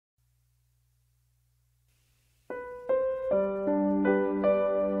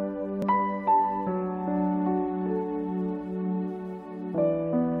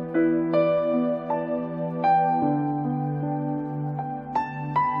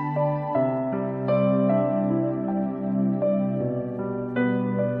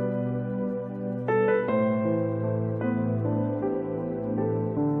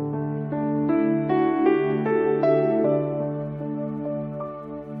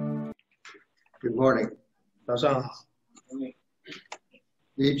Good morning. 早上好。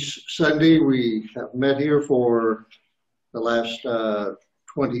Each Sunday we have met here for the last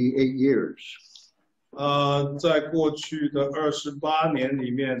 28 years. 在过去的28年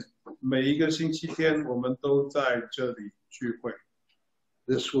里面，每一个星期天我们都在这里聚会。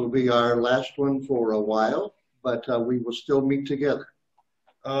This will be our last one for a while, but we will still meet together.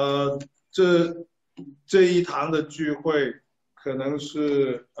 这一堂的聚会可能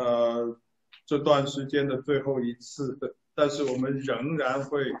是这段时间的最后一次的，但是我们仍然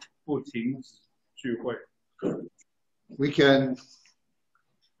会不停止聚会。We can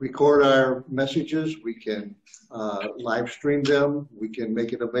record our messages, we can live stream them, we can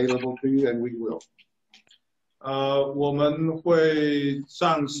make it available to you, and we will. 我们会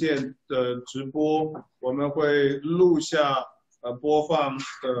上线的直播，我们会录下播放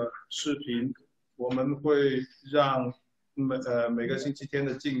的视频，我们会让每个星期天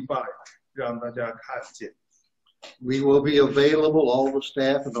的敬拜让大家看见。We will be available, all the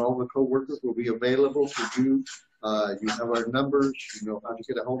staff and all the co-workers will be available to you. You have our numbers, you know how to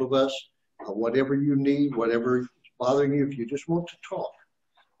get a hold of us. Whatever you need, whatever is bothering you, if you just want to talk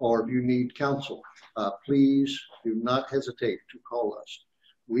or if you need counsel, please do not hesitate to call us.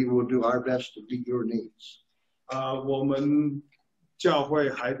 We will do our best to meet your needs. 我们教会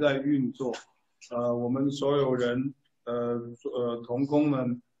还在运作，我们所有人同工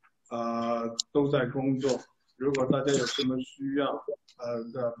们都在工作。如果大家有什么需要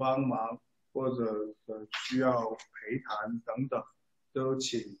的帮忙或者需要陪谈等等，都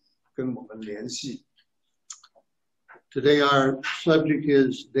请跟我们联系。Today our subject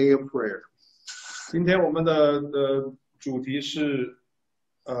is Day of Prayer. 今天我们的主题是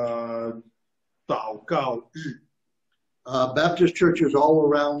祷告日。Baptist churches all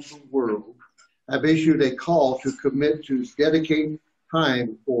around the world have issued a call to commit to dedicate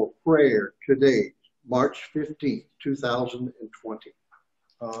time for prayer today, March 15, 2020.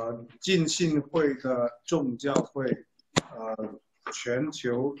 浸信会的众教会，全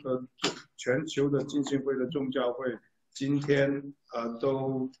球的浸信会的众教会，今天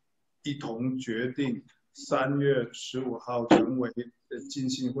都一同决定3月15号成为浸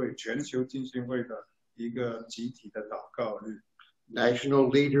信会全球浸信会的一个集体的祷告日。National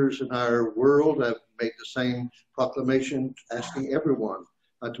leaders in our world have made the same proclamation, asking everyone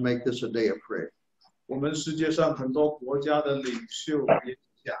to make this a day of prayer. 我们世界上很多国家的领袖也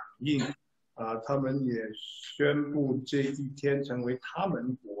响应，他们也宣布这一天成为他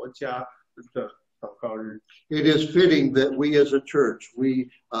们国家的祷告日。It is fitting that we as a church,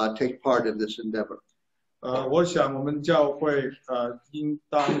 we take part in this endeavor. 我想我们教会应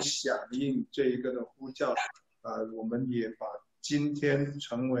当响应这一个的呼叫，我们也把今天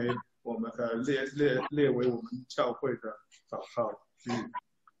成为我们列为我们教会的祷告日。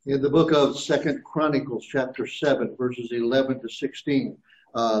In the book of 2 Chronicles, chapter 7, verses 11 to 16,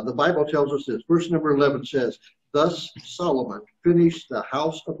 the Bible tells us this. Verse number 11 says, Thus Solomon finished the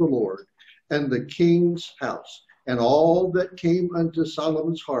house of the Lord and the king's house, and all that came unto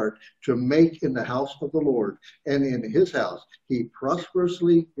Solomon's heart to make in the house of the Lord, and in his house he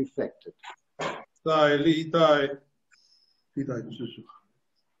prosperously effected. 在历代志是吧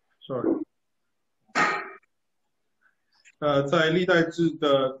 ？Sorry， 在历代志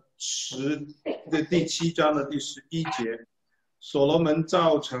的第7章的第11节，所罗门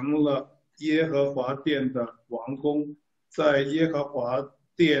造成了耶和华殿的王宫，在耶和华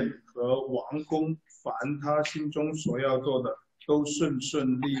殿和王宫，凡他心中所要做的，都顺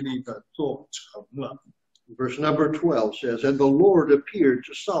利利的做成了。Verse number 12 says, And the Lord appeared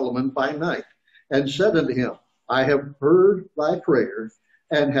to Solomon by night, and said unto him, I have heard thy prayer,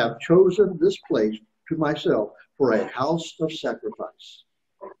 and have chosen this place to myself for a house of sacrifice.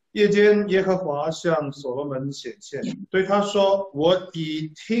 夜间，耶和华向所罗门显现，对他说：“我已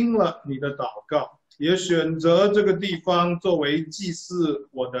听了你的祷告，也选择这个地方作为祭祀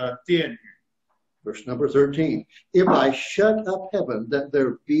我的殿宇。” Verse number 13, If I shut up heaven that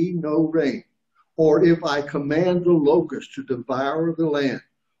there be no rain, or if I command the locust to devour the land,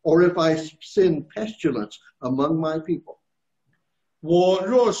 or if I send pestilence among my people. 我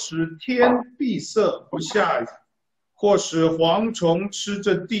若使天闭塞不下雨，或使蝗虫吃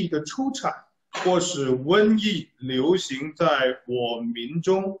这地的出产，或使瘟疫流行在我民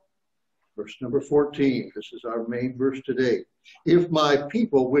中。Verse number 14, this is our main verse today. If my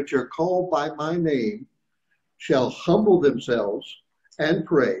people, which are called by my name, shall humble themselves and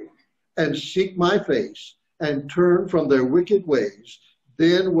pray, and seek my face, and turn from their wicked ways,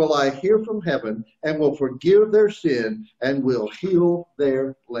 then will I hear from heaven, and will forgive their sin, and will heal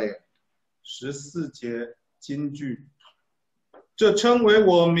their land. 14节金句，这称为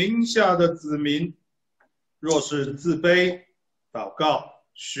我名下的子民，若是自卑、祷告，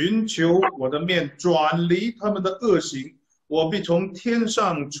寻求我的面，转离他们的恶行，我必从天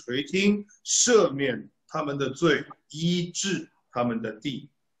上垂听，赦免他们的罪，医治他们的地。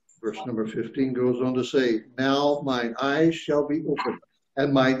Verse number 15 goes on to say, Now mine eyes shall be opened,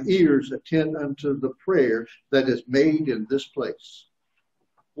 and mine ears attend unto the prayer that is made in this place.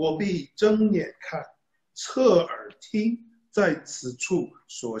 我必睁眼看，侧耳听，在此处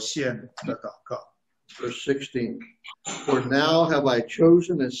所献的祷告。Verse 16, For now have I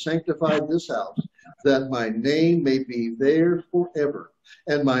chosen and sanctified this house, that my name may be there forever,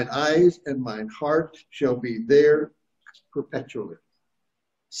 and mine eyes and mine heart shall be there perpetually.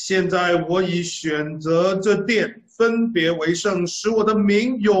 现在我已选择这殿，分别为圣，使我的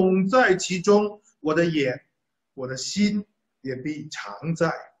名永在其中。我的眼，我的心也必常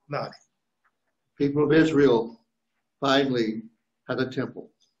在那里。People of Israel finally had a temple.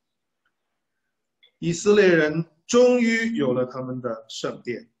 以色列人终于有了他们的圣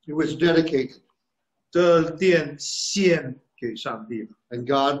殿， It was dedicated, 这殿献给上帝了。 and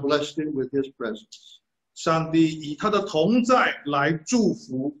God blessed it with his presence. 上帝以他的同在来祝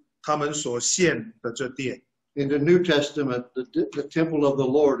福他们所献的这殿。 In the New Testament, the temple of the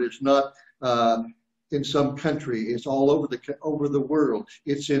Lord is not in some country. It's all over the world.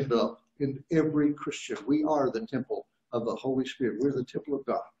 It's in every Christian. We are the temple of the Holy Spirit. We're the temple of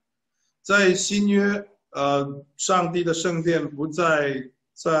God. 在新约，上帝的圣殿不在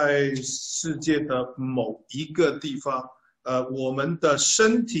世界的某一个地方，我们的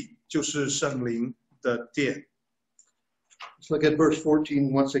身体就是圣灵的殿。 Let's look at verse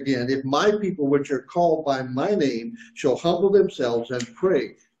 14 once again. If my people, which are called by my name, shall humble themselves and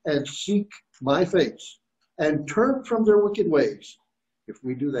pray and seek my face and turn from their wicked ways, if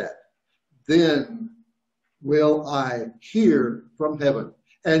we do that, then will I hear from heaven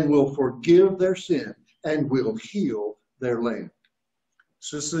and will forgive their sin and will heal their land.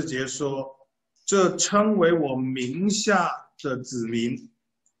 14节说，这称为我名下的子民，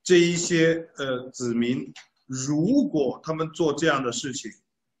这一些子民，如果他们做这样的事情，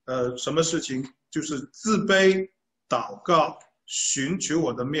什么事情？就是自卑、祷告、寻求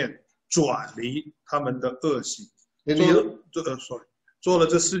我的面，转离他们的恶行。做了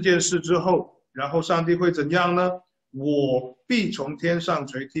这4件事之后，然后上帝会怎样呢？我必从天上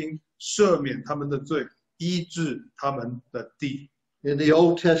垂听，赦免他们的罪，医治他们的地。 In the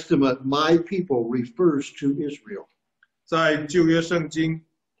Old Testament, my people refers to Israel. 在旧约圣经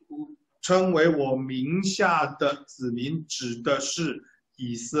称为我名下的子民，指的是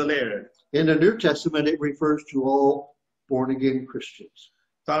以色列人。 In the New Testament, it refers to all born-again Christians.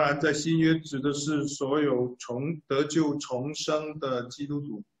 当然，在新约指的是所有得救重生的基督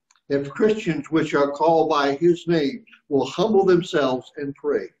徒。 If Christians which are called by his name will humble themselves and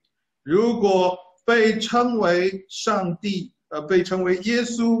pray. 如果被称为上帝，被称为耶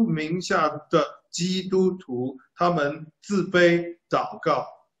稣名下的基督徒，他们自卑祷告。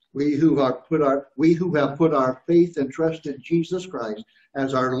 We who have put our faith and trust in Jesus Christ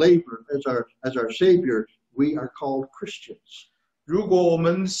as our labor, as our Savior, we are called Christians. 如果我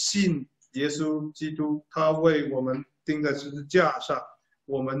们信耶稣基督，他为我们钉在十字架上，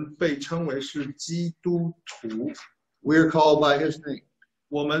我们被称为是基督徒。 We're called by his name.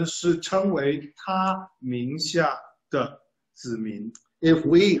 我们是称为他名下的子民。 If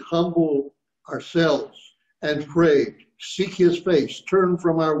we humble ourselves and pray, seek his face, turn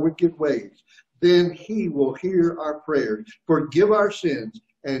from our wicked ways, then he will hear our prayers, forgive our sins,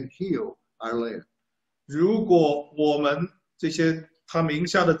 and heal our land. 如果我们这些他名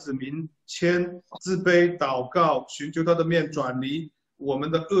下的子民自卑祷告，寻求他的面，转离我们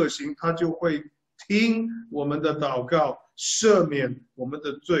的恶行，他就会听我们的祷告，赦免我们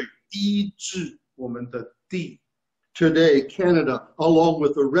的罪，医治我们的地。 Today, Canada, along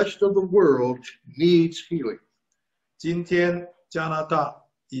with the rest of the world, needs healing. 今天加拿大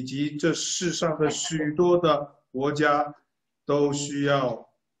以及这世上的许多的国家都需要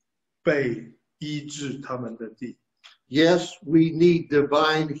被医治他们的地。 Yes, we need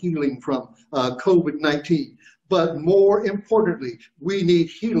divine healing from COVID-19, but more importantly, we need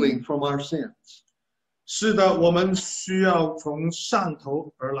healing from our sins. 是的，我们需要从上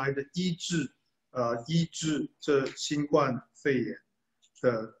头而来的医治，医治这新冠肺炎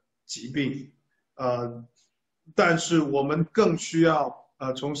的疾病，但是我们更需要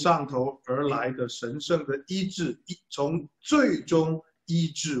从上头而来的神圣的医治，从最终医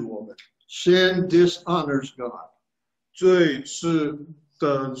治我们。 Sin dishonors God. 罪使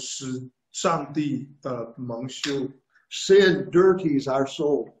上帝的蒙羞， Sin dirties our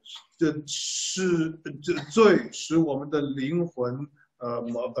souls. 罪使我们的灵魂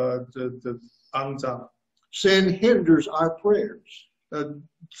肮脏。Sin hinders our prayers.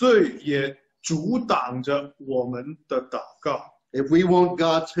 罪也阻挡着我们的祷告。If we want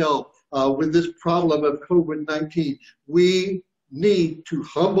God's help with this problem of COVID-19, we need to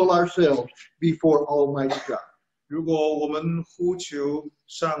humble ourselves before Almighty God. 如果我们呼求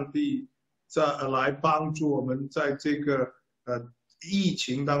上帝来帮助我们，在这个疫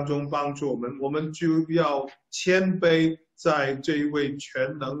情当中帮助我们，我们就要谦卑在这一位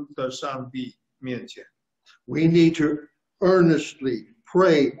全能的上帝面前。We need to earnestly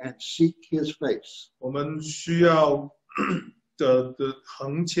pray and seek His face. 我们需要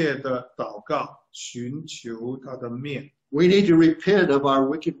恒切的祷告，寻求他的面。We need to repent of our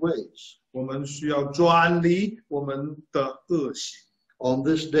wicked ways. 我们需要转离我们的恶行。On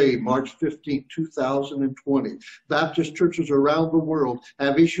this day, March 15, 2020, Baptist churches around the world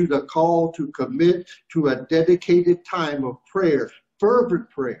have issued a call to commit to a dedicated time of prayer, fervent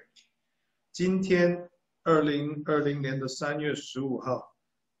prayer. 今天2020年的3月15号，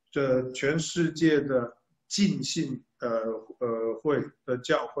这全世界的浸信会的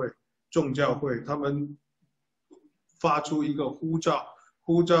教会众教会，他们发出一个呼召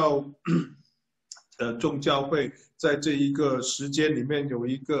众教会在这一个时间里面有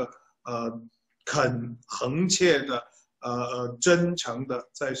一个恳恒切的真诚的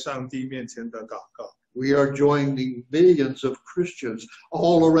在上帝面前的祷告。We are joining millions of Christians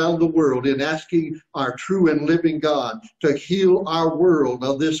all around the world in asking our true and living God to heal our world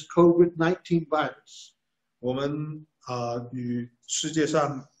of this COVID-19 virus. 我们与世界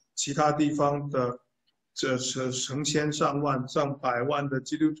上其他地方的这成千上万、上百万的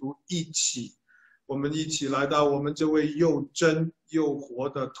基督徒我们一起来到我们这位又真又活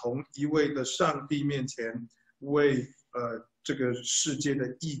的同一位的上帝面前，为这个世界的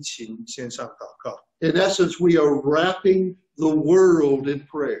疫情献上祷告。In essence, we are wrapping the world in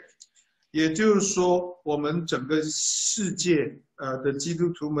prayer. 也就是说，我们整个世界的基督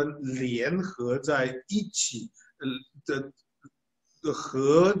徒们联合在一起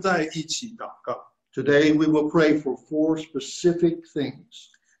合在一起祷告。Today we will pray for 4 specific things.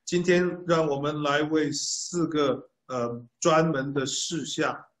 今天让我们来为4个专门的事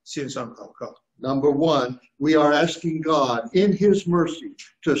项献上祷告。Number 1, we are asking God in His mercy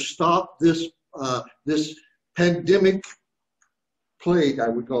to stop this pandemic plague, I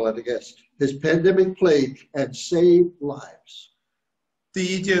would call it, I guess, this pandemic plague and save lives.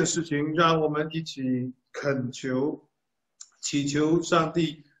 第一件事情，让我们一起祈求上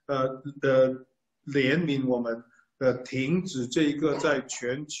帝的怜悯我们，停止这一个在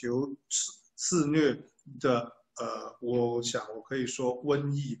全球肆虐的我想我可以说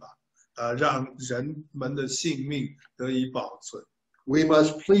瘟疫吧，让人们的性命得以保存。We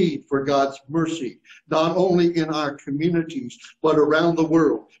must plead for God's mercy, not only in our communities, but around the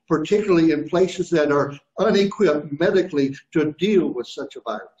world, particularly in places that are unequipped medically to deal with such a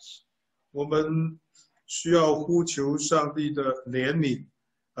virus. 我们需要呼求上帝的怜悯，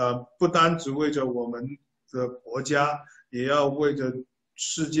不单只为着我们的国家，也要为着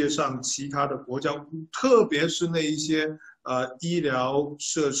世界上其他的国家，特别是那一些医疗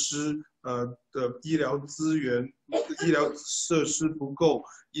设施的医疗资源、医疗设施不够、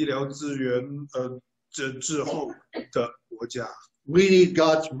医疗资源滞后的国家。We need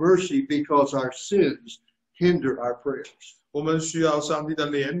God's mercy because our sins hinder our prayers. 我们需要上帝的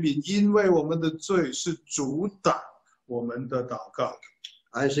怜悯，因为我们的罪是阻挡我们的祷告。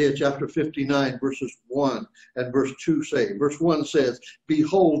Isaiah chapter 59 verses 1 and verse 2 say, verse 1 says,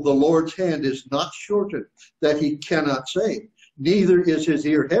 Behold, the Lord's hand is not shortened that he cannot save, neither is his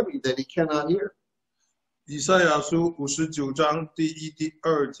ear heavy that he cannot hear. 以赛亚书59章第1、第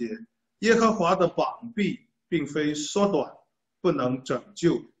2节，耶和华的膀臂并非缩短，不能拯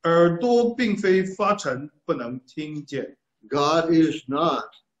救；耳朵并非发沉，不能听见。God is not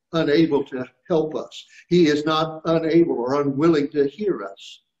unable to help us. He is not unable or unwilling to hear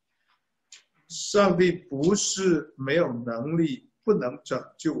us. 上帝不是没有能力，不能拯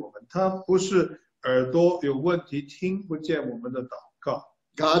救我们，他不是耳朵有问题，听不见我们的祷告。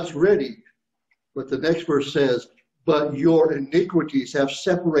God's ready, but the next verse says, But your iniquities have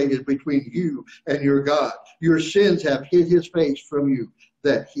separated between you and your God. Your sins have hid his face from you,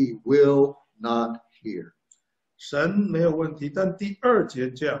 that he will not hear. 神没有问题，但第2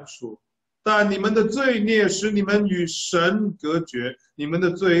节这样说：但你们的罪孽使你们与神隔绝，你们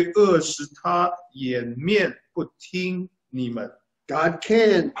的罪恶使他掩面不听你们。God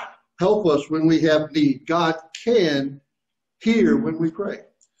can help us when we have need. God can hear when we pray.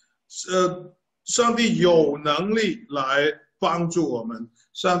 上帝有能力来帮助我们，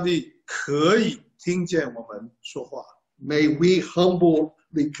上帝可以听见我们说话。May we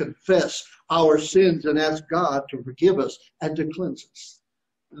humbly confess our sins and ask God to forgive us and to cleanse us.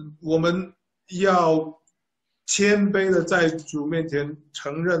 我们要谦卑的在主面前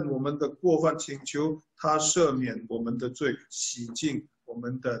承认我们的过犯，请求他赦免我们的罪，洗净我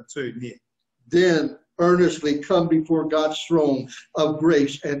们的罪孽。Then earnestly come before God's throne of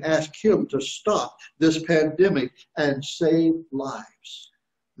grace and ask Him to stop this pandemic and save lives.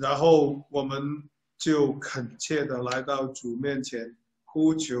 然后我们就恳切的来到主面前，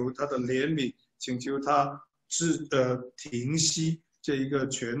呼求他的怜悯，请求他停息这一个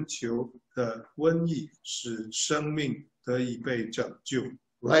全球的瘟疫，使生命得以被拯救。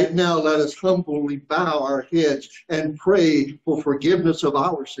Right now, let us humbly bow our heads and pray for forgiveness of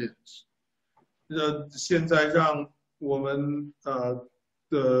our sins. 现在让我们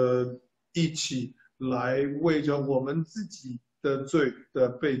一起来为着我们自己的罪的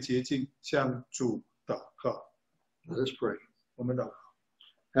被洁净，向主祷告。Let us pray. 我们祷告。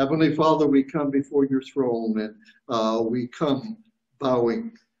Heavenly Father, we come before your throne and we come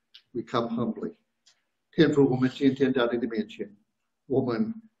bowing, we come humbly. 天父，我们今天在你的面前，我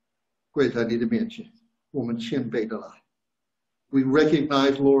们跪在你的面前，我们谦卑的来。We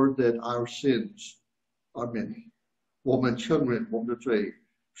recognize, Lord, that our sins are many. 我们承认我们的罪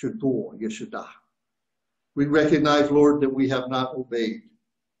是多也是大。We recognize, Lord, that we have not obeyed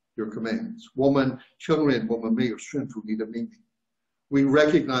your commands. 我们承认我们没有顺服你的命令。We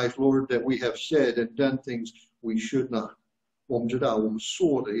recognize, Lord, that we have said and done things we should not. 我们知道我们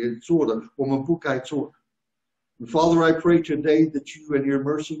说的也做的我们不该做的。And Father, I pray today that you and your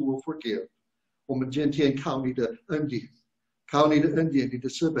mercy will forgive. 我们今天靠你的恩典，靠你的恩典，你的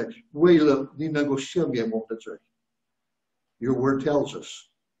慈悲，为了你能够赦免我们的罪。Your word tells us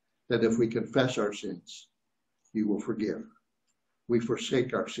that if we confess our sins, you will forgive. We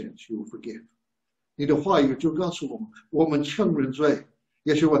forsake our sins, you will forgive. 你的话语就告诉我们，我们承认罪，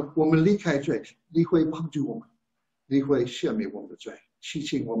也是我们离开罪，你会帮助我们，你会赦免我们的罪，洗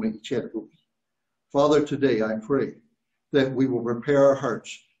净我们一切的不义。Father, today I pray that we will prepare our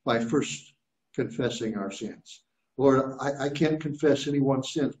hearts by first confessing our sins. Lord, I can't confess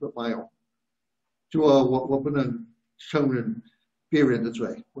anyone's sins but my own. 主啊，我不能承认别人的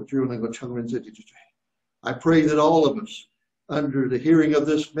罪，我只有能够承认自己的罪。I pray that all of us, under the hearing of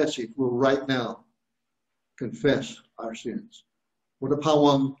this message, will right now confess our sins. 我的盼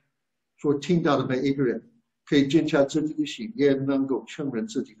望所听到的每一个人可以静下自己的心，也能够承认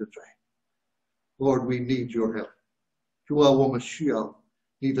自己的罪。Lord, we need your help. 主啊，我们需要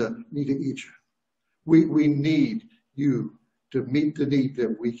你的医治。We need you to meet the need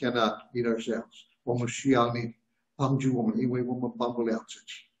that we cannot meet ourselves. 我们需要你帮助我们，因为我们帮不了自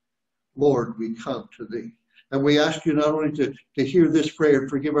己。Lord, we come to thee. And we ask you not only to hear this prayer and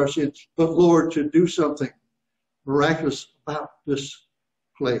forgive our sins, but Lord, to do something miraculous about this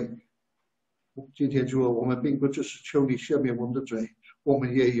plague. 今天主啊，我们并不只是求你赦免我们的罪，我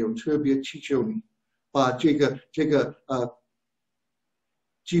们也有特别祈求你把这个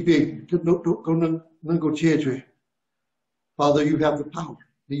疾病都能够解决。Father, you have the power.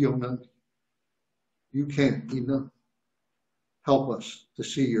 你有能力。You can, 你能。Help us to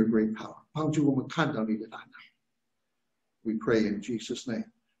see your great power. 帮助我们看到你的大能。We pray in Jesus'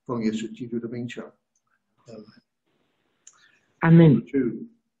 name. 奉耶稣基督的名求。Amen.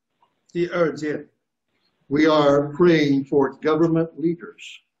 第二件， We are praying for government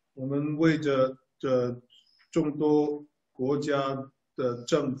leaders. 我们为着众多国家的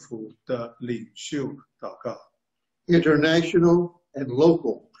政府的领袖祷告。International and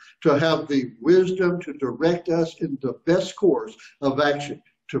local, to have the wisdom to direct us in the best course of action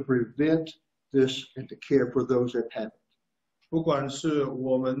to prevent this and to care for those that have it. 不管是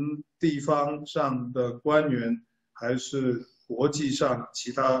我们地方上的官员，还是国际上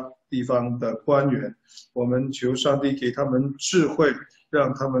其他地方的官员，我们求上帝给他们智慧，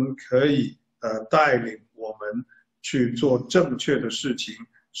让他们可以带领我们去做正确的事情，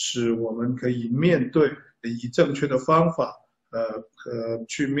使我们可以面对以正确的方法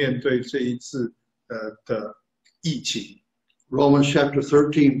去面对这一次的疫情。Romans chapter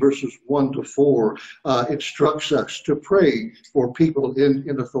 13 verses 1 to 4 instructs us to pray for people in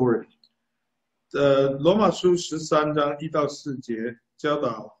authority. 罗马书13章1到4节教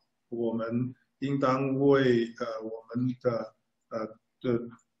导我们应当为我们的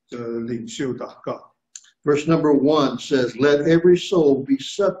领袖祷告。Verse number 1 says, "Let every soul be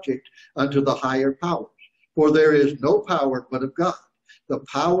subject unto the higher powers, for there is no power but of God. The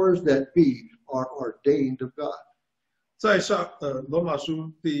powers that be are ordained of God." 在上罗马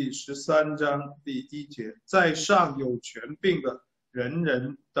书第13章第1节，在上有权柄的，人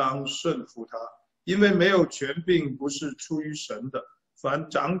人当顺服他，因为没有权柄不是出于神的，凡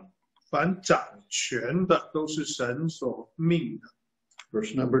掌权的都是神所命的。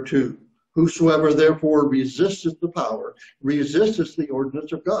Verse number 2. Whosoever therefore resisteth the power, resisteth the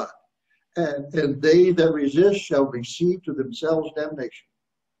ordinance of God, and they that resist shall receive to themselves damnation.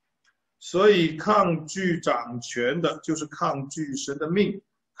 所以抗拒掌权的，就是抗拒神的命；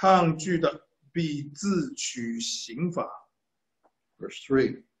抗拒的，必自取刑罚。Verse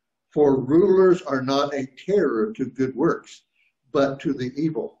 3. For rulers are not a terror to good works, but to the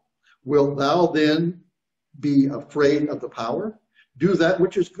evil. Wilt thou then be afraid of the power? Do that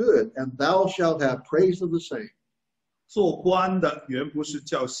which is good, and thou shalt have praise of the same. 做官的原不是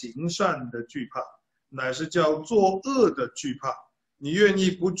叫行善的惧怕，乃是叫作恶的惧怕。你愿意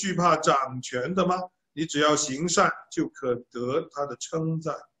不惧怕掌权的吗？你只要行善，就可得他的称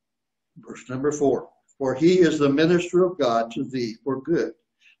赞。Verse number 4. For he is the minister of God to thee for good.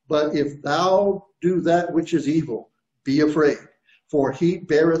 But if thou do that which is evil, be afraid. For he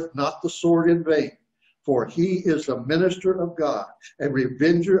beareth not the sword in vain. For he is the minister of God, a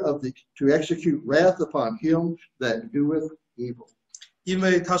revenger to execute wrath upon him that doeth evil. 因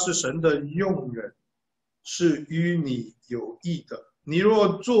为他是神的用人，是与你有益的。你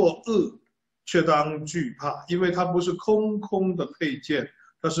若作恶，却当惧怕，因为他不是空空的佩剑，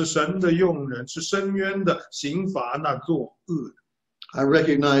他是神的用人，是深渊的刑罚那作恶的。I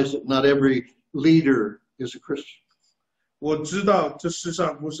recognize that not every leader is a Christian. 我知道这世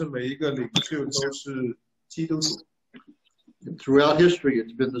上不是每一个领袖都是基督徒。Throughout history,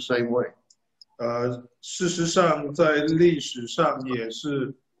 it's been the same way. 事实上，在历史上也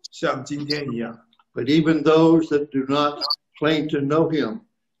是像今天一样。But even those that do not claim to know him,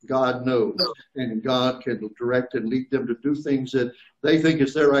 God knows, and God can direct and lead them to do things that they think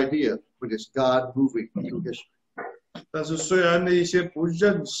is their idea, but it's God moving through history. 但是虽然那些不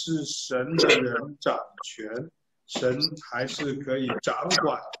认识神的人掌权，神还是可以掌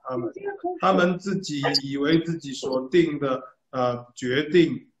管他们。他们自己以为自己所定的决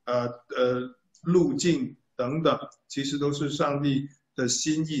定路径等等，其实都是上帝的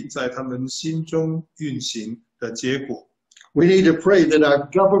心意在他们心中运行的结果。We need to pray that our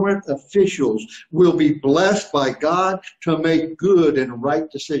government officials will be blessed by God to make good and right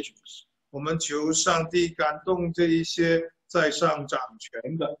decisions. 我们求上帝感动这一些在上掌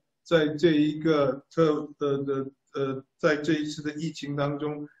权的，在这一个在这一次的疫情当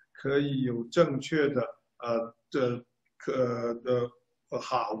中，可以有正确的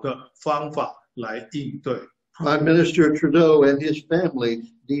好的方法来应对。Prime Minister Trudeau and his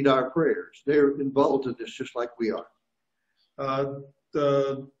family need our prayers. They're involved in this just like we are.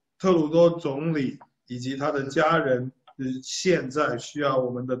 特鲁多总理以及他的家人现在需要我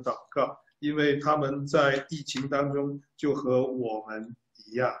们的祷告，因为他们在疫情当中就和我们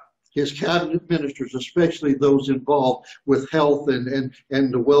一样。His cabinet ministers, especially those involved with health and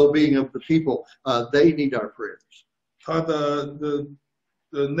the well-being of the people, they need our prayers. 他的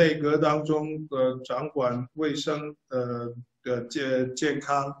内阁当中掌管卫生健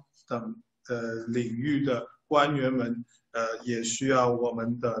康等领域的官员们也需要我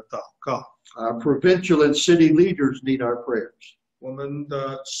们的祷告。Our provincial and city leaders need our prayers. 我们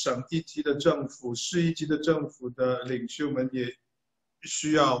的省一级的政府、市一级的政府的领袖们也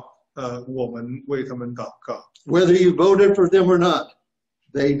需要我们为他们祷告。Whether you voted for them or not,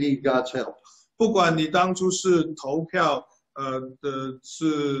 they need God's help. 不管你当初是投票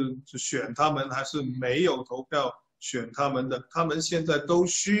是选他们，还是没有投票选他们的，他们现在都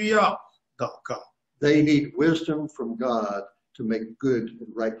需要祷告。They need wisdom from God to make good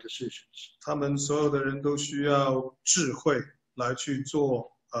and right decisions. 他们所有的人都需要智慧来去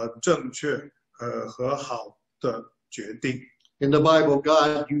做正确和好的决定。In the Bible,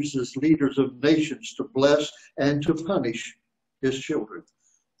 God uses leaders of nations to bless and to punish his children.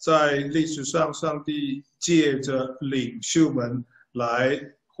 在历史上，上帝借着领袖们来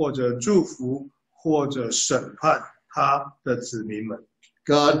或者祝福或者审判他的子民们。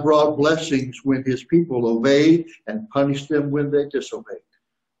God brought blessings when his people obeyed and punished them when they disobeyed.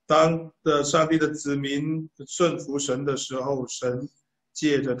 当上帝的子民顺服神的时候，神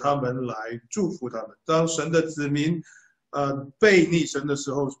借着他们来祝福他们；当神的子民背逆神的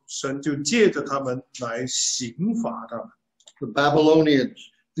时候，神就借着他们来刑罚他们。The Babylonians,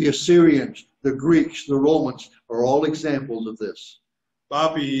 the Assyrians, the Greeks, the Romans are all examples of this. 巴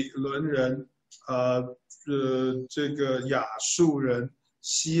比伦人，这个亚述人、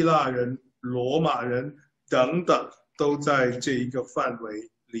希腊人、罗马人等等，都在这一个范围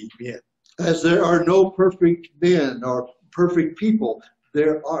里面。As there are no perfect men or perfect people,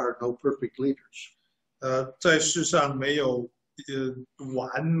 there are no perfect leaders. 在世上没有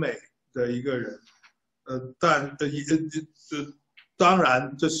完美的一个人，当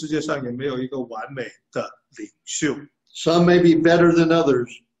然这世界上也没有一个完美的领袖。Some may be better than others,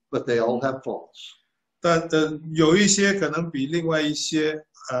 but they all have faults. 但有一些可能比另外一些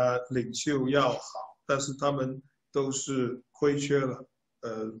领袖要好，但是他们都是亏缺了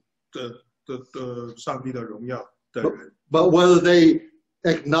上帝的荣耀的人。But whether they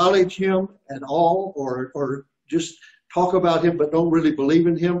acknowledge him at all or just talk about him but don't really believe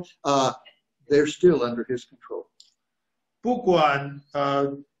in him, they're still under his control. 不管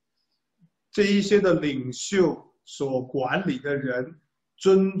这一些的领袖所管理的人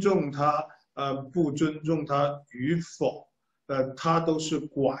尊重他不尊重他与否，他都是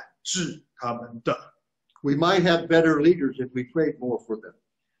管制他们的。We might have better leaders if we prayed more for them.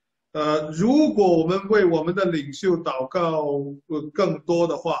 如果我们为我们的领袖祷告更多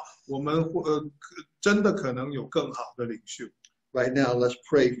的话，我们真的可能有更好的领袖。Right now, let's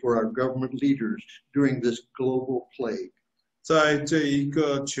pray for our government leaders during this global plague. 在这一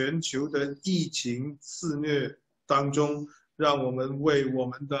个全球的疫情肆虐当中，让我们为我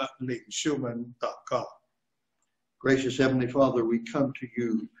们的领袖们祷告。Gracious Heavenly Father, we come to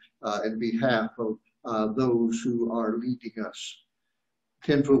you in behalf of those who are leading us.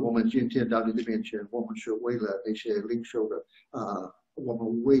 天父，我们今天到你的面前，我们是为了那些领袖的我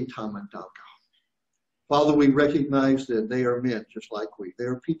们为他们祷告。Father, we recognize that they are men just like we. They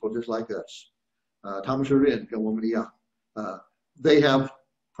are people just like us. 他们是人，跟我们一样。They have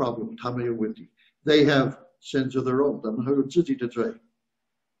problems. 他们有问题。They have sins of their own. 他们有自己的罪。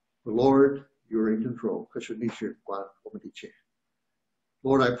But Lord, you're in control. 可是你是管我们的一切。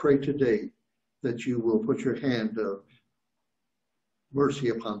Lord, I pray today that you will put your hand of mercy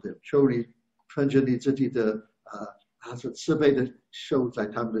upon them. 求你穿着你自己的慈悲的手在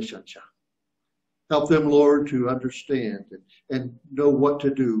他们的身上。Help them, Lord, to understand and know what to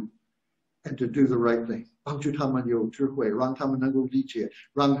do and to do the right thing. 帮助他们有智慧，让他们能够理解，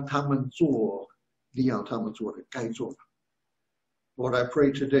让他们做你要他们做的该做的。Lord, I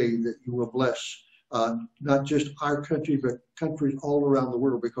pray today that you will bless not just our country, but countries all around the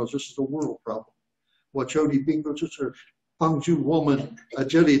world, because this is a world problem. 我求你并不只是帮助我们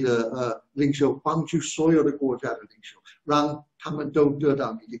这里的领袖，帮助所有的国家的领袖，让他们都得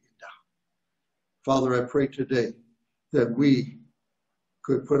到你的引导。Father, I pray today that we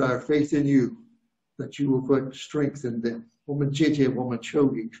could put our faith in you, that you will put strength in them. 我们今天我们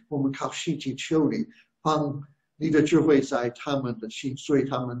求你，我们靠信心求你，帮你的智慧在他们的心，所以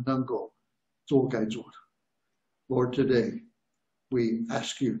他们能够做该做的。Lord, today we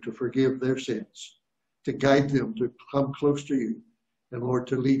ask you to forgive their sins, to guide them to come close to you, and Lord,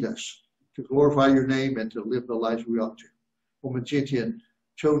 to lead us, to glorify your name, and to live the lives we ought to. 我们今天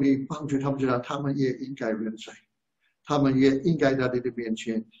求你帮助他们知道，他们也应该认罪，他们也应该在你的面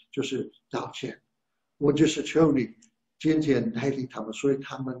前就是道歉。我就是求你今天带领他们，所以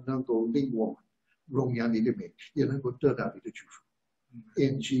他们能够令我们荣耀你的名，也能够得到你的祝福。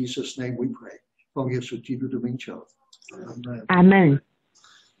In Jesus' name we pray. 奉耶稣基督的名求。Amen.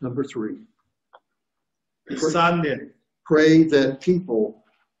 Number 3. 第三点， Pray that people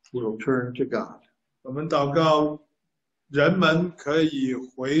will turn to God. 我们祷告，人们可以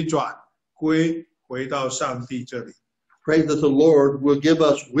回转回到上帝这里。Pray that the Lord will give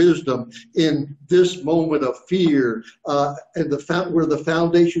us wisdom in this moment of fear and where the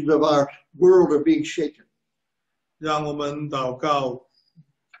foundations of our world are being shaken. 让我们祷告，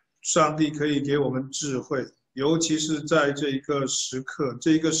上帝可以给我们智慧，尤其是在这一个时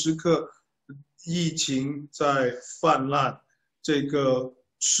刻，疫情在泛滥，这个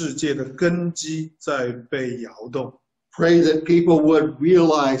世界的根基在被摇动。Pray that people would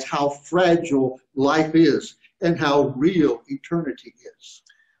realize how fragile life is and how real eternity is.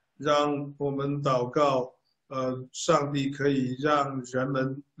 让我们祷告，上帝可以让人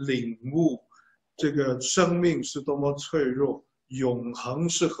们领悟这个生命是多么脆弱，永恒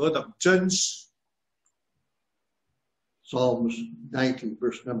是何等真实。Psalms 90,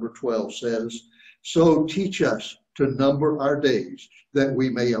 verse number 12 says, "So teach us to number our days, that we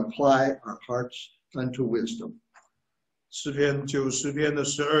may apply our hearts unto wisdom." 诗篇90篇的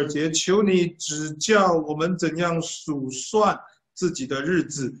12节，求你指教我们怎样数算自己的日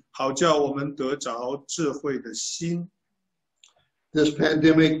子，好叫我们得着智慧的心。This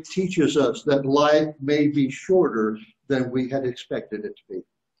pandemic teaches us that life may be shorter than we had expected it to be.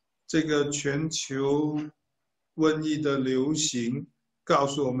 这个全球瘟疫的流行告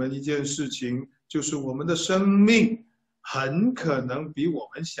诉我们一件事情，就是我们的生命很可能比我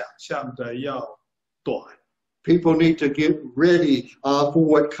们想象的要短。People need to get ready for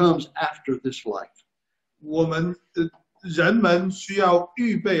what comes after this life. 我们人们需要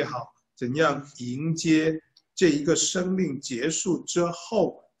预备好怎样迎接这一个生命结束之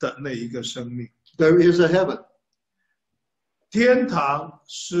后的那一个生命。There is a heaven. 天堂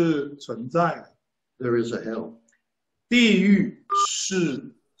是存在的， There is a hell. 地狱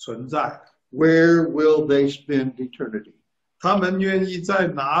是存在的。Where will they spend eternity? 他们愿意在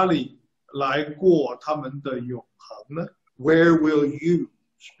哪里来过他们的永恒呢？ Where will you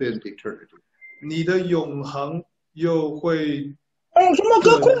spend eternity? 你的永恒又会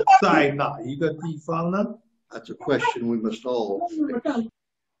在哪一个地方呢？ That's a question we must all face.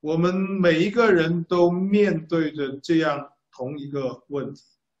 我们每一个人都面对着这样同一个问题。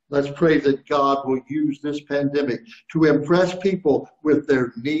 Let's pray that God will use this pandemic to impress people with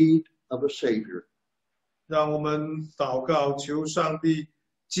their need of a Savior. 让我们祷告，求上帝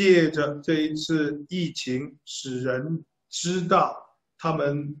借着这一次疫情，使人知道他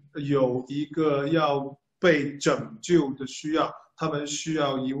们有一个要被拯救的需要，他们需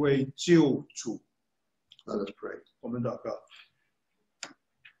要一位救主。 Let us pray. 我们祷告，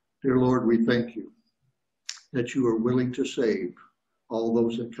 Dear Lord, we thank you that you are willing to save all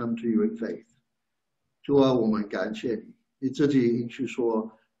those that come to you in faith. 主啊，我们感谢你，你自己应许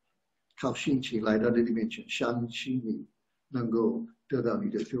说，靠信心来到你的面前，相信你能够得到你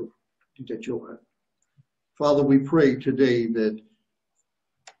的救恩。Father, we pray today that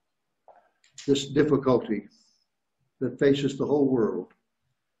this difficulty that faces the whole world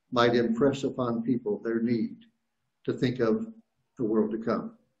might impress upon people their need to think of the world to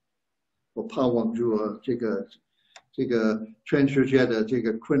come. 我盼望主啊，这个全世界的这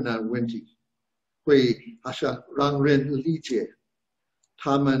个困难问题，会好像让人理解，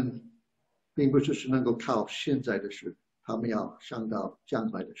他们并不只是能够靠现在的事，他们要想到将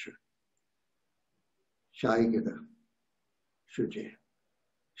来的事，下一个的世界，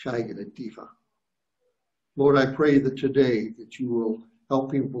下一个的地方。Lord, I pray that today that you will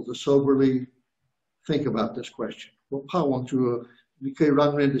help people to soberly think about this question. 我盼望主，你可以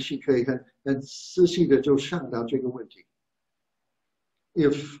让人的心可以很仔细的就想到这个问题。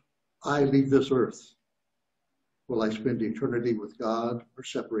If I leave this earth, will I spend eternity with God or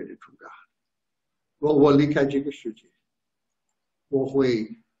separated from God? 我离开这个世界，我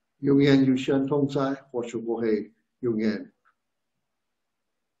会永远与神同在，或是我会永远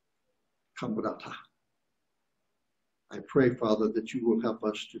看不到他。I pray, Father, that you will help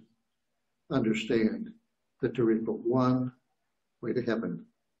us to understand that there is but one way to heaven,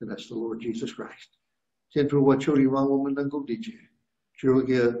 and that's the Lord Jesus Christ. 天主，我求你让我们能够理解，只有一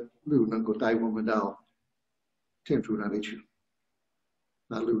个路能够带我们到天主那里去，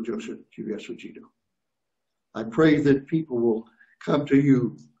那路就是主耶稣基督。I pray that people will come to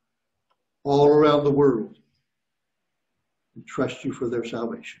you all around the world and trust you for their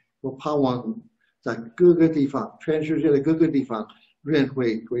salvation. 我盼望在各个地方，全世界的各个地方，人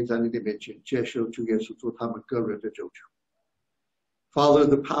会在你的面前接受主耶稣做他们个人的救主。Father,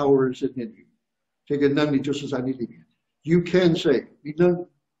 the power is in you. 这个能力就是在你里面。You can save. 你能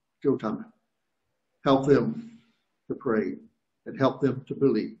救他们。Help them to pray and help them to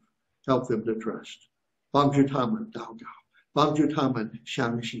believe. Help them to trust. 帮助他们祷告，帮助他们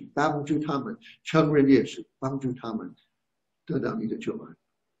相信，帮助他们承认耶稣，帮助他们得到你的救恩。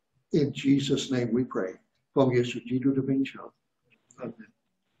In Jesus' name we pray. 奉耶稣基督的名求。Amen.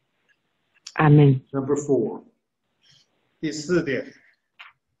 Amen. Number 4. 第4点，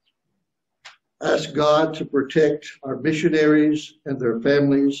 Ask God to protect our missionaries and their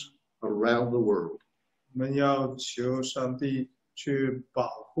families around the world. 我们要求上帝去保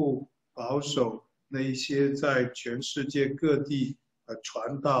护、保守那一些在全世界各地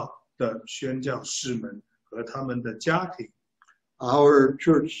传道的宣教士们和他们的家庭。Our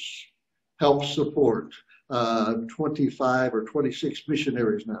church helps support 25 or 26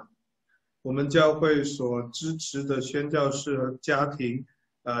 missionaries now. 我们教会所支持的宣教士和家庭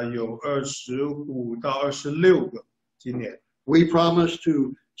有25到26个，今年。We promise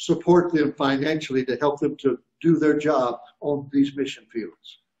to support them financially to help them to do their job on these mission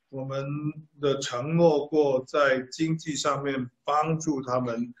fields. 我们的承诺过在经济上面帮助他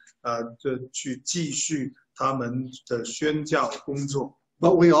们去继续他们的宣教工作。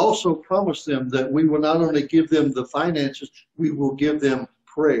But we also promise them that we will not only give them the finances, we will give them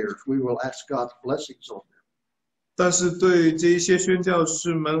prayers. We will ask God's blessings on them. 但是对这些宣教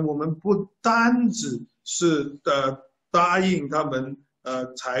士们，我们不单只是答应他们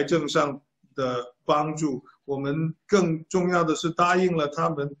财政上的帮助，我们更重要的是答应了他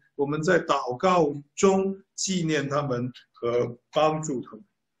们，我们在祷告中纪念他们和帮助他们。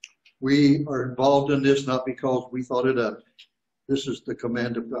We are involved in this not because we thought it up. This is the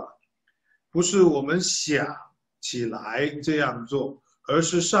command of God. 不是我们想起来这样做，而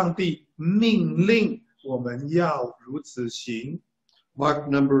是上帝命令我们要如此行。Chapter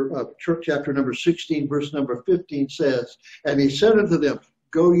number 16, verse number 15 says, And he said unto them,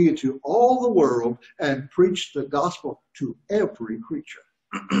 Go ye to all the world and preach the gospel to every creature.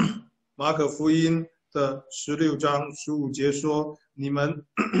 马可福音的16章15节说，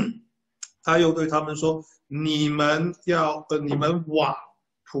他又对他们说，你们往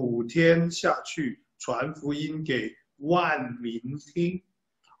普天下去，传福音给万民听。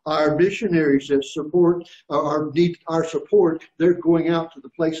Our missionaries that need our support, they're going out to the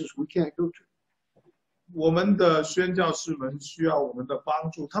places we can't go to. 我们的宣教士们需要我们的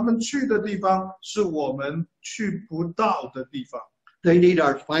帮助，他们去的地方是我们去不到的地方。They need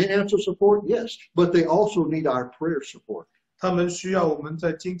our financial support, yes, but they also need our prayer support. 他们需要我们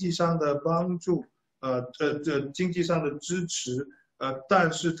在经济上的帮助，经济上的支持，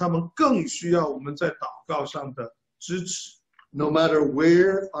但是他们更需要我们在祷告上的支持。No matter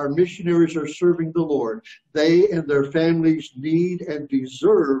where our missionaries are serving the Lord, they and their families need and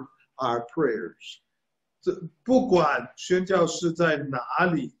deserve our prayers. 不管宣教士在哪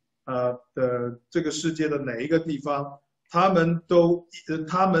里的这个世界的哪一个地方，他们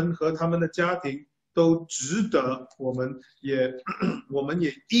和他们的家庭都值得我们也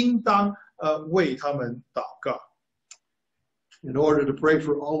应当为他们祷告。In order to pray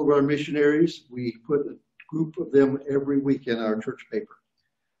for all of our missionaries, we put a group of them every week in our church paper.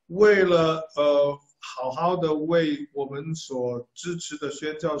 为了好好的为我们所支持的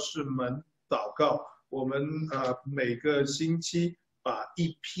宣教士们祷告，我们每个星期把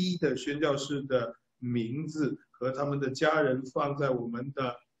一批的宣教士的名字和他们的家人放在我们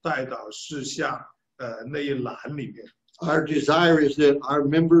的代祷事项那一栏里面。Our desire is that our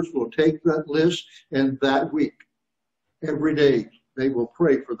members will take that list, and that week, every day, they will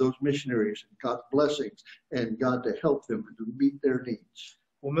pray for those missionaries and God's blessings and God to help them and to meet their needs.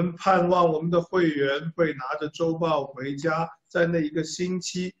 我们盼望我们的会员会拿着周报回家，在那一个星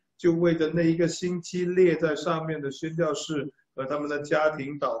期就为着那一个星期列在上面的宣教士和他们的家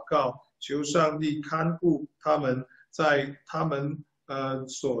庭祷告，求上帝看顾他们，在他们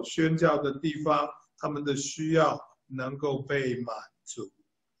所宣教的地方，他们的需要能够被满足。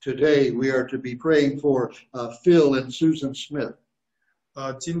Today we are to be praying for Phil and Susan Smith.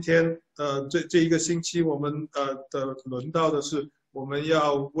 今天这一个星期我们的轮到的是，我们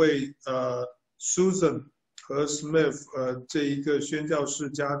要为Susan 和 Smith 这一个宣教士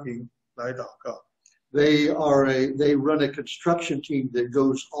家庭来祷告。They run a construction team that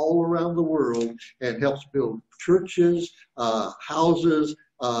goes all around the world and helps build churches, houses,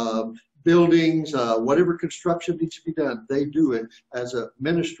 buildings, whatever construction needs to be done. They do it as a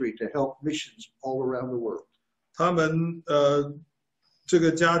ministry to help missions all around the world. 他们这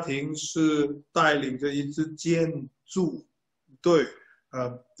个家庭是带领着一支建筑队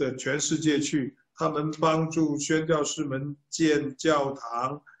的全世界去，他们帮助宣教士们建教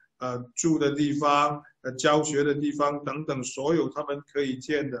堂，住的地方，教学的地方等等，所有他们可以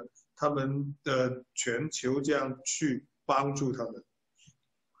建的，他们的全球这样去帮助他们。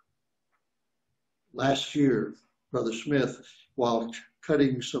Last year, Brother Smith, while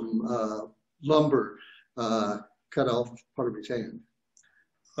cutting some lumber, cut off part of his hand.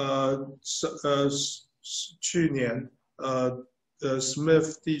 去年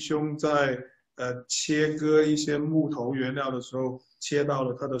Smith 弟兄在切割一些木头原料的时候，切到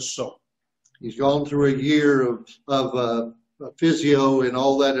了他的手。He's gone through a year of physio and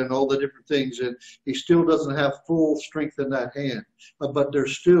all that and all the different things, and he still doesn't have full strength in that hand. But they're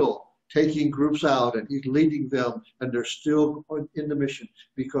still taking groups out, and he's leading them, and they're still in the mission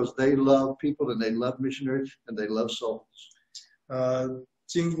because they love people and they love missionaries and they love souls.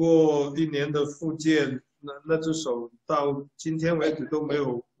 经过一年的复健，那只手到今天为止都没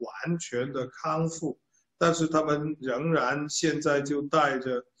有完全的康复，但是他们仍然现在就带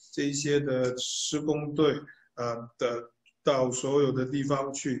着这一些的施工队到所有的地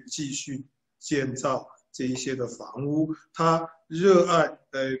方去继续建造这一些的房屋。他热爱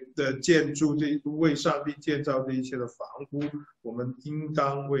的建筑为上帝建造这一些的房屋，我们应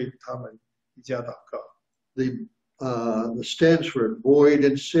当为他们一家祷告。The Stansford, Boyd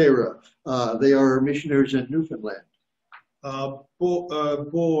and Sarah, they are missionaries in Newfoundland.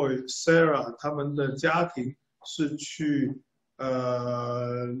 Boyd, Sarah 他们的家庭是去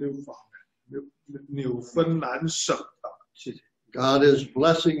纽芬兰省的。谢谢。God is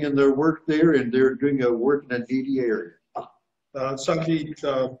blessing in their work there, and they're doing a work in a needy area. 上帝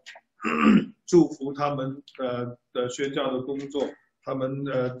祝福他们的宣教的工作，他们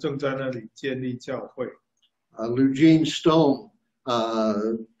正在那里建立教会。Eugene Stone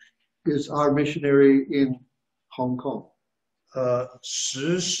is our missionary in Hong Kong.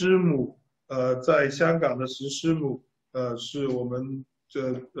 石师母在香港的石师母是我们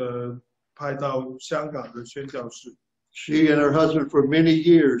派到香港的宣教士。She and her husband for many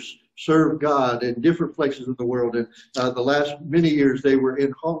years served God in different places in the world, and the last many years they were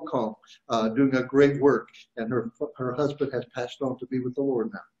in Hong Kong doing a great work, and her husband has passed on to be with the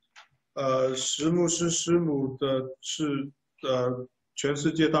Lord now. 石牧师师母的是全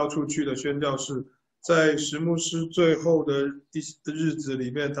世界到处去的宣教士，在石牧师最后的日子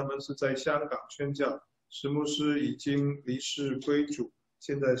里面，他们是在香港宣教。石牧师已经离世归主，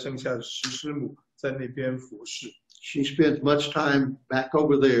现在剩下石师母在那边服侍。She spends much time back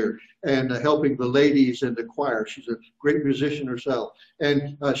over there and helping the ladies in the choir. She's a great musician herself,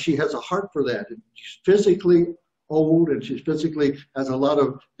 and she has a heart for that. And she's physically old, and she physically has a lot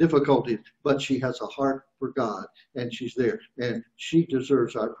of difficulties, but she has a heart for God, and she's there, and she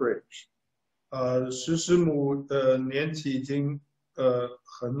deserves our prayers. 石师母的年纪已经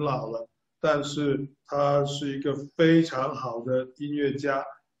很老了，但是她是一个非常好的音乐家，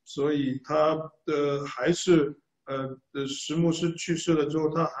所以她还是石牧师去世了之后，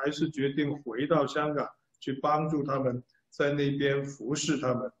她还是决定回到香港去帮助他们，在那边服侍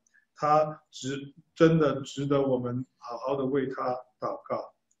他们。她真的值得我们好好的为她祷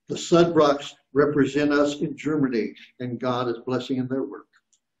告。The Sudbrocks represent us in Germany, and God is blessing in their work.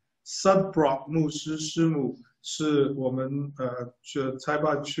 Sudbrock 牧师师母是我们差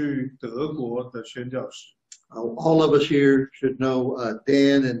派去德国的宣教士。All of us here should know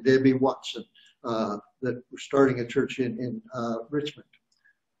Dan and Debbie Watson that were starting a church in Richmond.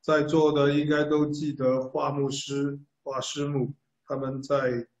 在座的应该都记得华牧师、华师母他们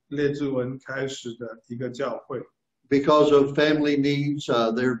在列治文开始的一个教会。Because of family needs,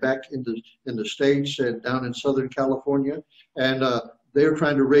 they're back in the States and down in Southern California, and they're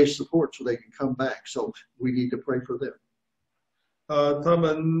trying to raise support so they can come back. So we need to pray for them. 他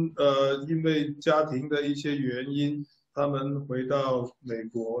们因为家庭的一些原因，他们回到美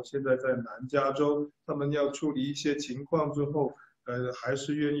国，现在在南加州，他们要处理一些情况之后，还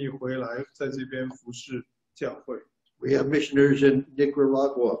是愿意回来在这边服侍教会。We have missionaries in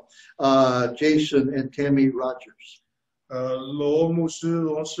Nicaragua, Jason and Tammy Rogers. 罗牧师、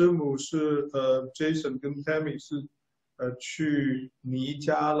罗师母是Jason 跟 Tammy 是去尼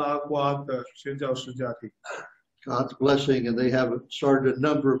加拉瓜的宣教士家庭。God's blessing, and they have started a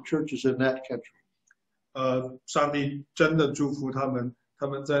number of churches in that country. 上帝真的祝福他们，他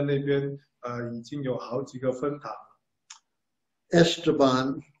们在那边已经有好几个分堂。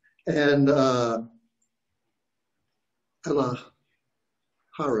Esteban and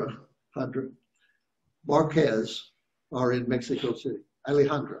Alejandra Marquez are in Mexico City.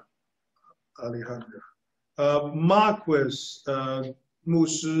 Alejandra. Marquez 牧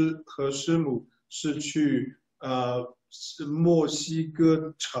师和师母是去墨西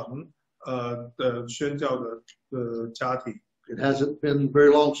哥城的宣教的家庭。It hasn't been very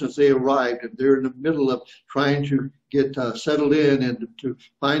long since they arrived, and they're in the middle of trying to get settled in and to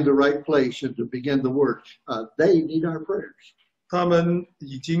find the right place and to begin the work. They need our prayers. 他们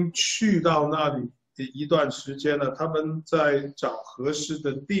已经去到那里一段时间了，他们在找合适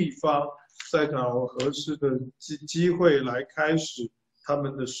的地方，在找合适的机会来开始他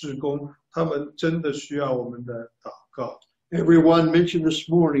们的事工。他们真的需要我们的祷告。Everyone mentioned this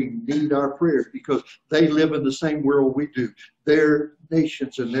morning need our prayers because they live in the same world we do. Their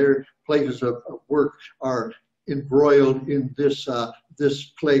nations and their places of work are embroiled in this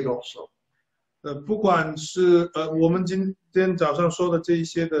plague also. 不管是我们今天早上说的这一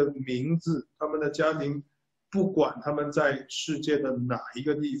些的名字，他们的家庭，不管他们在世界的哪一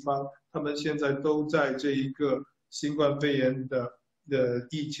个地方，他们现在都在这一个新冠肺炎的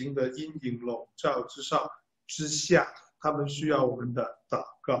疫情的阴影笼罩之下。他们需要我们的祷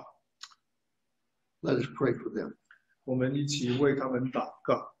告。Let us pray for them. 我们一起为他们祷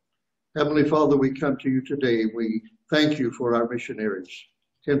告。Heavenly Father, we come to you today. We thank you for our missionaries.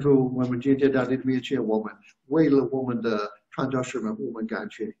 天父，我们今天在你的面前，我们为了我们的传教士们，我们感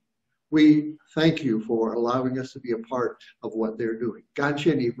谢你。We thank you for allowing us to be a part of what they're doing. 感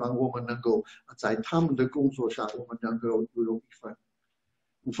谢你让我们能够在他们的工作上，我们能够有一份。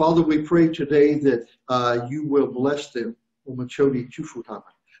And Father, we pray today that you will bless them. 我们求你祝福他们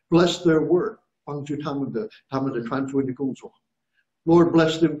bless their work. 帮助他们的传福音的工作 Lord,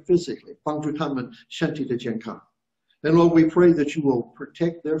 bless them physically. 帮助他们身体的健康 And Lord, we pray that you will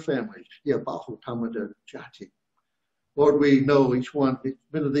protect their families. 也保护他们的家庭。Lord, we know each one,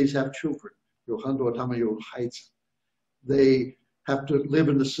 many of these have children. 有很多他们有孩子。They have to live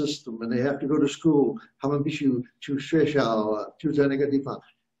in the system and they have to go to school. 他们必须去学校，就在那个地方。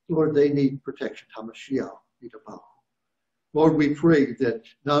Lord, they need protection. 他们需要你的保护。Lord, we pray that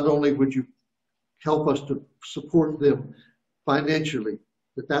not only would you help us to support them financially,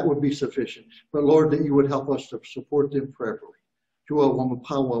 that would be sufficient, but Lord, that you would help us to support them prayerfully. 主啊，我们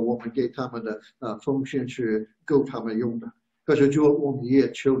盼望我们给他们的奉献是够他们用的。可是主啊，我们也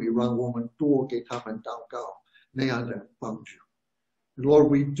求你让我们多给他们祷告那样的帮助。Lord,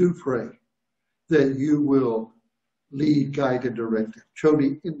 we do pray that you will lead, guide, and direct them. 求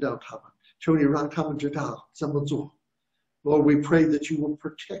你引导他们，求你让他们知道怎么做。Lord, we pray that you will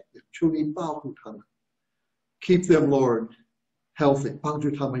protect them. 求你保护他们。Keep them, Lord, healthy. 帮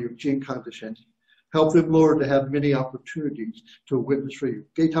助他们有健康的身体。Help them, Lord, to have many opportunities to witness for you.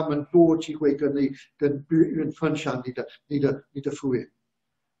 给他们多机会跟别人分享你的福音。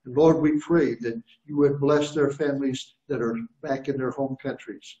Lord, we pray that you would bless their families that are back in their home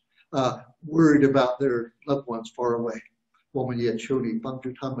countries, worried about their loved ones far away. 我们也求你帮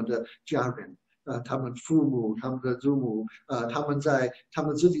助他们的家人。他们父母、他们的祖母，他们在他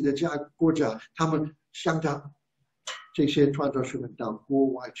们自己的国家，他们想到这些传道士们到国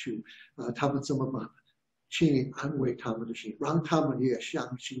外去，他们怎么办？请你安慰他们的心，让他们也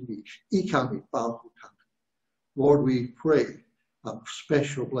相信你，依靠你，保护他们。Lord, we pray a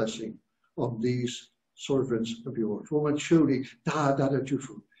special blessing on these servants of yours. 我们求你大大的祝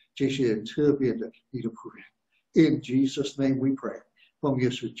福这些特别的你的仆人。In Jesus' name we pray. 奉耶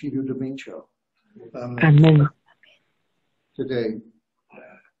稣基督的名求。Amen. Today,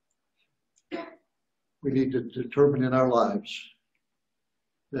 we need to determine in our lives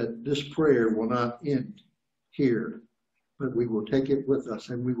that this prayer will not end here, but we will take it with us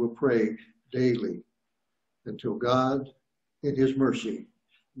and we will pray daily until God, in His mercy,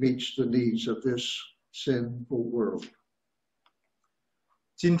 meets the needs of this sinful world.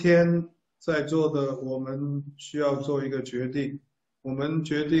 今天在座的我们需要做一个决定。我们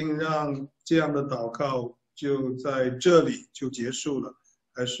决定让这样的祷告就在这里就结束了，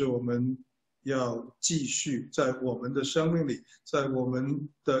还是我们要继续在我们的生命里，在我们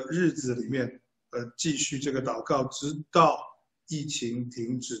的日子里面，继续这个祷告，直到疫情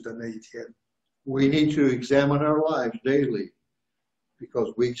停止的那一天。We need to examine our lives daily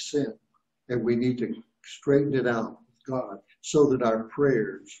because we sin, and we need to straighten it out with God so that our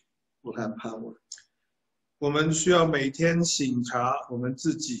prayers will have power. 我们需要每天省察我们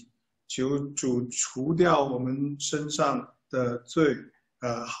自己，求主除掉我们身上的罪，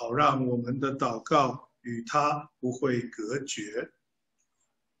好让我们的祷告与他不会隔绝。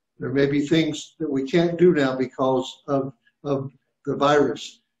There may be things that we can't do now because of the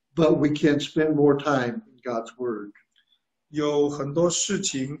virus, but we can spend more time in God's Word. 有很多事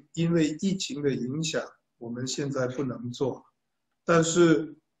情因为疫情的影响，我们现在不能做，但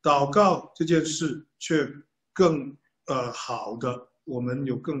是祷告这件事却更好的，我们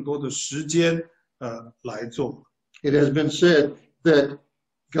有更多的时间来做。It has been said that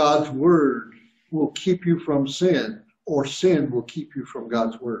God's Word will keep you from sin, or sin will keep you from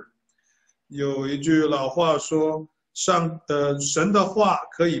God's Word. 有一句老话说，神的话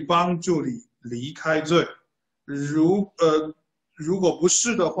可以帮助你离开罪，如果不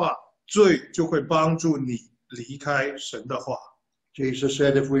是的话，罪就会帮助你离开神的话。Jesus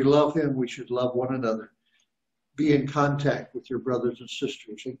said, if we love Him, we should love one another. Be in contact with your brothers and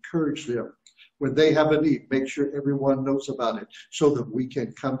sisters. Encourage them. When they have a need, make sure everyone knows about it so that we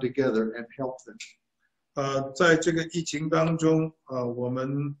can come together and help them. 在这个疫情当中，我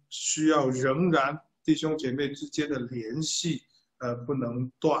们需要仍然弟兄姐妹之间的联系，不能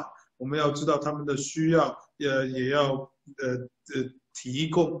断。我们要知道他们的需要，也要提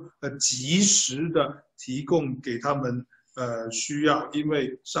供，及时的提供给他们需要，因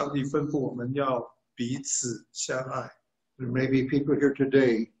为上帝吩咐我们要彼此相爱。There may be people here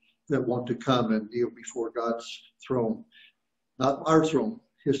today that want to come and kneel before God's throne, not our throne,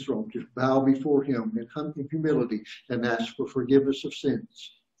 His throne. Just bow before Him in humility and ask for forgiveness of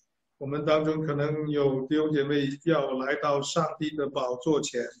sins. 我们当中可能有弟兄姐妹要来到上帝的宝座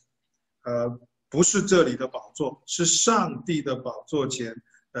前，不是这里的宝座，是上帝的宝座前，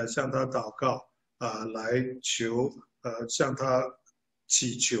向他祷告，来求，向他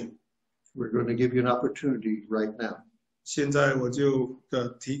祈求。We're going to give you an opportunity right now. 现在我就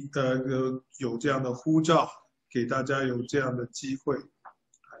有这样的呼召，给大家有这样的机会。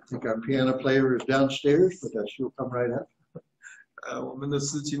I think our piano player is downstairs, but she'll come right up. 我们的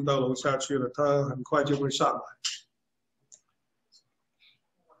司琴到楼下去了，他很快就会上来。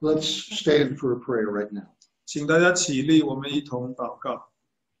Let's stand for a prayer right now. 请大家起立，我们一同祷告。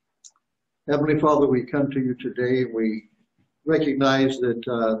Heavenly Father, we come to you today. We recognize that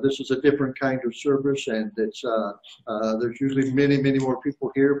this is a different kind of service, and it's there's usually many more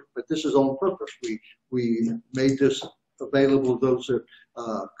people here, but this is on purpose. We made this available to those that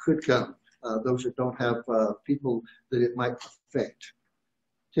could come, those that don't have people that it might affect.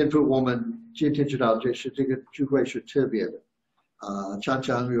 天父，我们今天知道这个聚会是特别的，常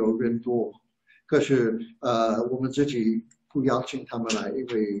常有人多，可是我们自己不邀请他们来，因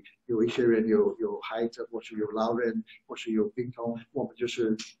为有一些人有孩子，或是有老人，或是有病痛，我们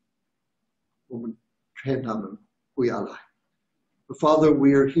劝他们不要来。But Father,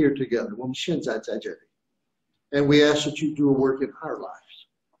 we are here together. 我们现在在这里 ，and we ask that you do a work in our lives.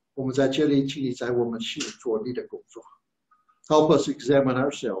 我们在这里，请你在我们心里做你的工作。Help us examine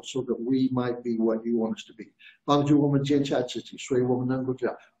ourselves so that we might be what you want us to be. 帮助我们检查自己，所以我们能够知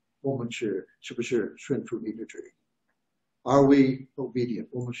道我们是不是顺服你的旨意。Are we obedient?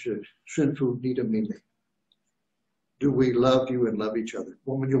 我们是顺服你的命令。Do we love you and love each other?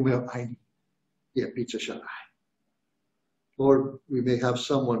 我们有没有爱你，也彼此相爱。Lord, we may have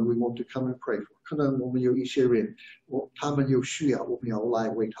someone we want to come and pray for. 可能我们有一些人，他们有需要，我们要来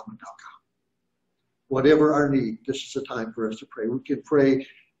为他们祷告。Whatever our need, this is the time for us to pray. We can pray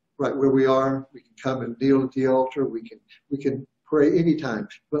right where we are. We can come and kneel at the altar. We can pray anytime.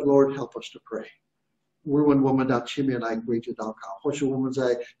 But Lord, help us to pray. 无论我们到前面来跪着祷告，或是我们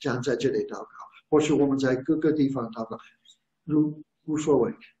站在这里祷告，或是我们在各个地方祷告，无所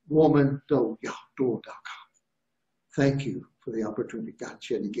谓，我们都要多祷告。Thank you for the opportunity. 感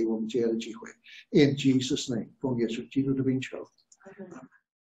谢你给我们这样的机会。In Jesus' name, 奉耶稣基督的名求。